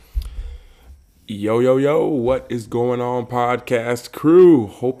Yo, yo, yo, what is going on, podcast crew?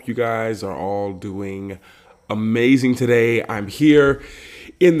 Hope you guys are all doing amazing today. I'm here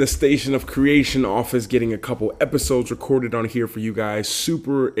in the Station of Creation office getting a couple episodes recorded on here for you guys.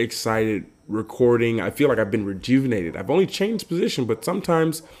 Super excited recording. I feel like I've been rejuvenated. I've only changed position, but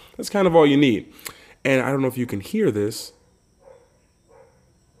sometimes that's kind of all you need. And I don't know if you can hear this.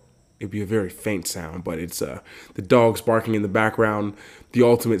 It'd be a very faint sound, but it's the dogs barking in the background, the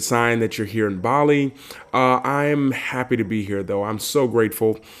ultimate sign that you're here in Bali. I'm happy to be here, though. I'm so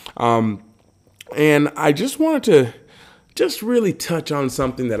grateful. And I just wanted to just really touch on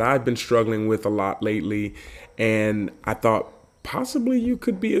something that I've been struggling with a lot lately, and I thought possibly you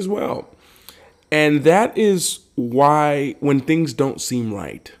could be as well. And that is why when things don't seem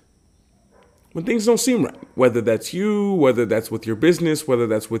right, when things don't seem right, whether that's you, whether that's with your business, whether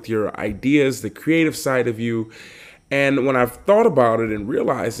that's with your ideas, the creative side of you. And when I've thought about it and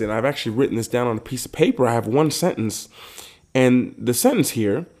realized it, and I've actually written this down on a piece of paper, I have one sentence. And the sentence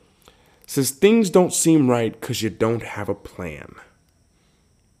here says, things don't seem right because you don't have a plan.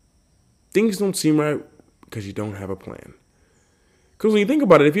 Things don't seem right because you don't have a plan. Because when you think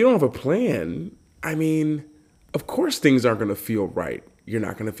about it, if you don't have a plan, I mean, of course things aren't going to feel right. You're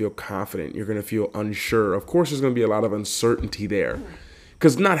not going to feel confident. You're going to feel unsure. Of course, there's going to be a lot of uncertainty there.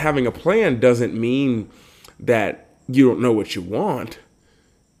 Because not having a plan doesn't mean that you don't know what you want.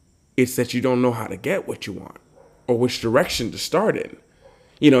 It's that you don't know how to get what you want or which direction to start in.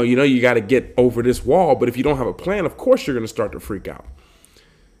 You got to get over this wall. But if you don't have a plan, of course, you're going to start to freak out.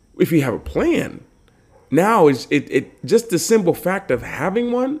 If you have a plan, now it just the simple fact of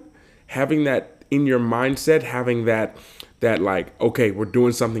having one, having that in your mindset, having that like, okay, we're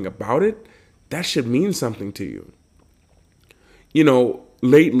doing something about it, that should mean something to you.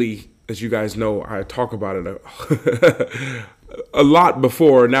 Lately, as you guys know, I talk about it a lot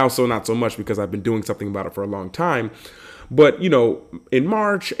before now, so not so much because I've been doing something about it for a long time. But, in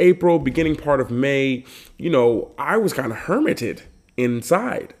March, April, beginning part of May, I was kind of hermited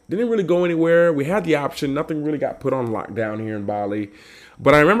inside. Didn't really go anywhere. We had the option. Nothing really got put on lockdown here in Bali.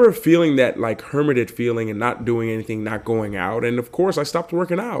 But I remember feeling that like hermited feeling and not doing anything, not going out. And of course, I stopped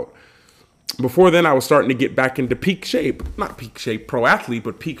working out. Before then, I was starting to get back into peak shape. Not peak shape, pro athlete,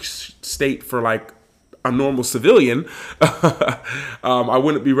 but peak state for like a normal civilian. I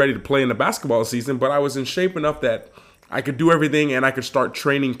wouldn't be ready to play in the basketball season, but I was in shape enough that I could do everything and I could start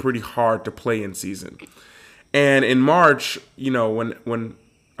training pretty hard to play in season. And in March, when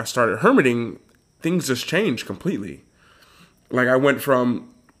I started hermiting, things just changed completely. Like I went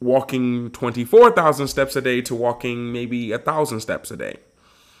from walking 24,000 steps a day to walking maybe 1,000 steps a day.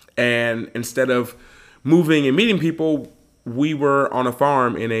 And instead of moving and meeting people, we were on a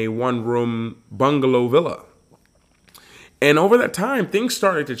farm in a one-room bungalow villa. And over that time, things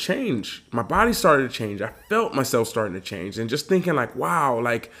started to change. My body started to change. I felt myself starting to change. And just thinking like, wow,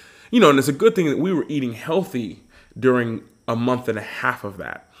 like, and it's a good thing that we were eating healthy during a month and a half of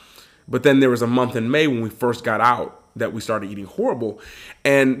that. But then there was a month in May when we first got out that we started eating horrible.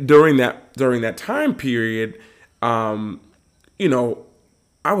 And during that time period, I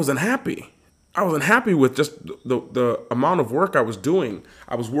was unhappy. I was unhappy with just the amount of work I was doing.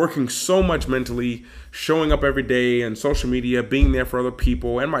 I was working so much mentally, showing up every day and social media, being there for other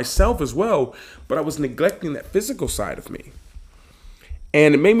people and myself as well. But I was neglecting that physical side of me.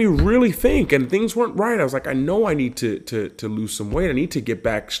 And it made me really think, and things weren't right. I was like, I know I need to lose some weight. I need to get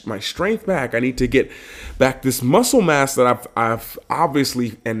back my strength back. I need to get back this muscle mass that I've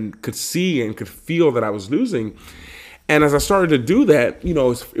obviously and could see and could feel that I was losing. And as I started to do that,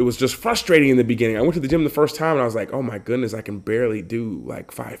 it was just frustrating in the beginning. I went to the gym the first time and I was like, oh my goodness, I can barely do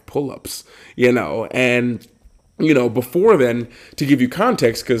like 5 pull-ups, and before then, to give you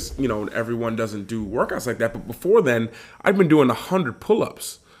context, because, everyone doesn't do workouts like that. But before then, I'd been doing 100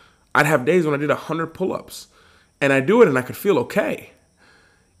 pull-ups. I'd have days when I did 100 pull-ups and I do it and I could feel okay,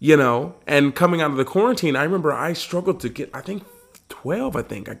 and coming out of the quarantine, I remember I struggled to get, I think 12, I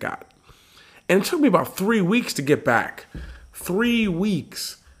got. And it took me about 3 weeks to get back. 3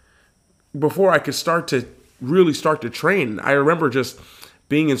 weeks before I could really start to train. I remember just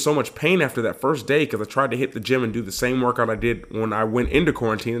being in so much pain after that first day because I tried to hit the gym and do the same workout I did when I went into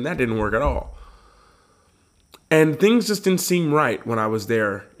quarantine, and that didn't work at all. And things just didn't seem right when I was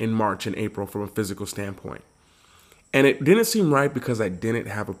there in March and April from a physical standpoint. And it didn't seem right because I didn't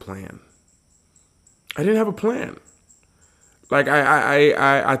have a plan. I didn't have a plan. Like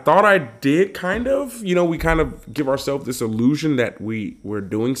I thought I did kind of, we kind of give ourselves this illusion that we're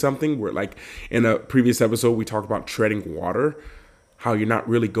doing something. We're like in a previous episode, we talked about treading water, how you're not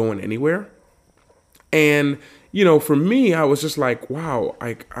really going anywhere. And for me, I was just like, wow,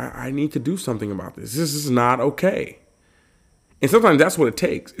 I need to do something about this. This is not okay. And sometimes that's what it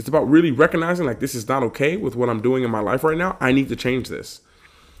takes. It's about really recognizing like this is not okay with what I'm doing in my life right now. I need to change this.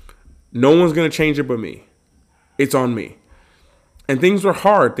 No one's going to change it but me. It's on me. And things were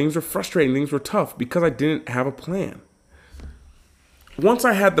hard. Things were frustrating. Things were tough because I didn't have a plan. Once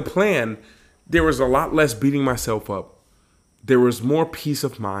I had the plan, there was a lot less beating myself up. There was more peace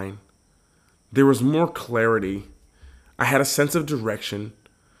of mind. There was more clarity. I had a sense of direction.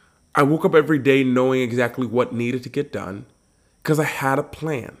 I woke up every day knowing exactly what needed to get done because I had a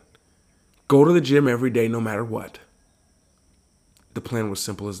plan. Go to the gym every day no matter what. The plan was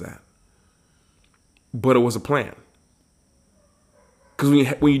simple as that. But it was a plan. Because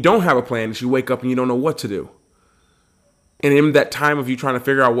when you don't have a plan, you wake up and you don't know what to do. And in that time of you trying to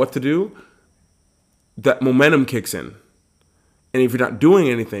figure out what to do, that momentum kicks in. And if you're not doing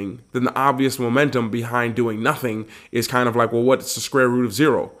anything, then the obvious momentum behind doing nothing is kind of like, well, what's the square root of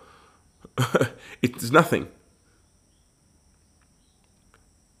 0? It's nothing.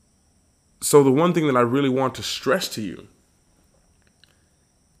 So the one thing that I really want to stress to you,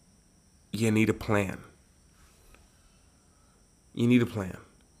 you need a plan. You need a plan.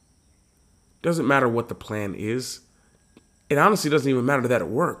 Doesn't matter what the plan is. It honestly doesn't even matter that it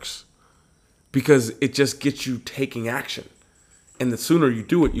works, because it just gets you taking action. And the sooner you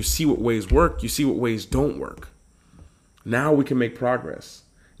do it, you see what ways work, you see what ways don't work. Now we can make progress.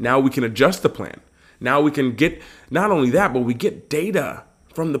 Now we can adjust the plan. Now we can get, not only that, but we get data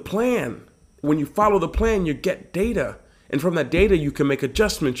from the plan. When you follow the plan, you get data. And from that data, you can make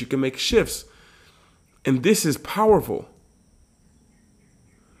adjustments, you can make shifts. And this is powerful.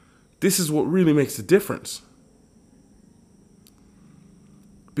 This is what really makes the difference.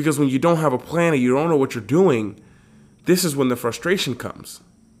 Because when you don't have a plan and you don't know what you're doing, this is when the frustration comes.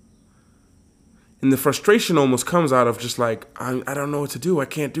 And the frustration almost comes out of just like, I don't know what to do. I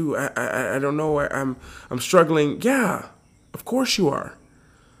can't do. I don't know. I'm struggling. Yeah, of course you are.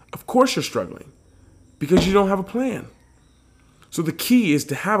 Of course you're struggling because you don't have a plan. So the key is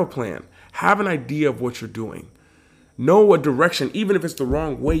to have a plan. Have an idea of what you're doing. Know what direction, even if it's the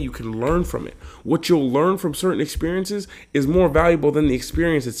wrong way, you can learn from it. What you'll learn from certain experiences is more valuable than the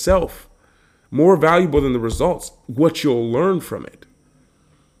experience itself. More valuable than the results, what you'll learn from it.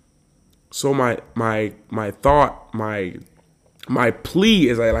 So my thought, my plea,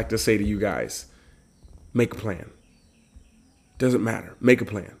 as I like to say to you guys, make a plan. Doesn't matter. Make a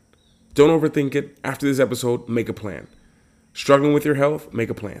plan. Don't overthink it. After this episode, make a plan. Struggling with your health, make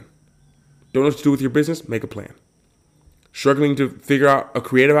a plan. Don't know what to do with your business, make a plan. Struggling to figure out a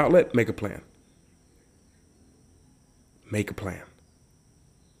creative outlet, make a plan. Make a plan.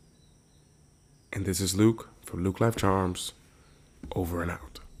 And this is Luke from Luke Life Charms, over and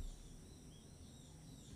out.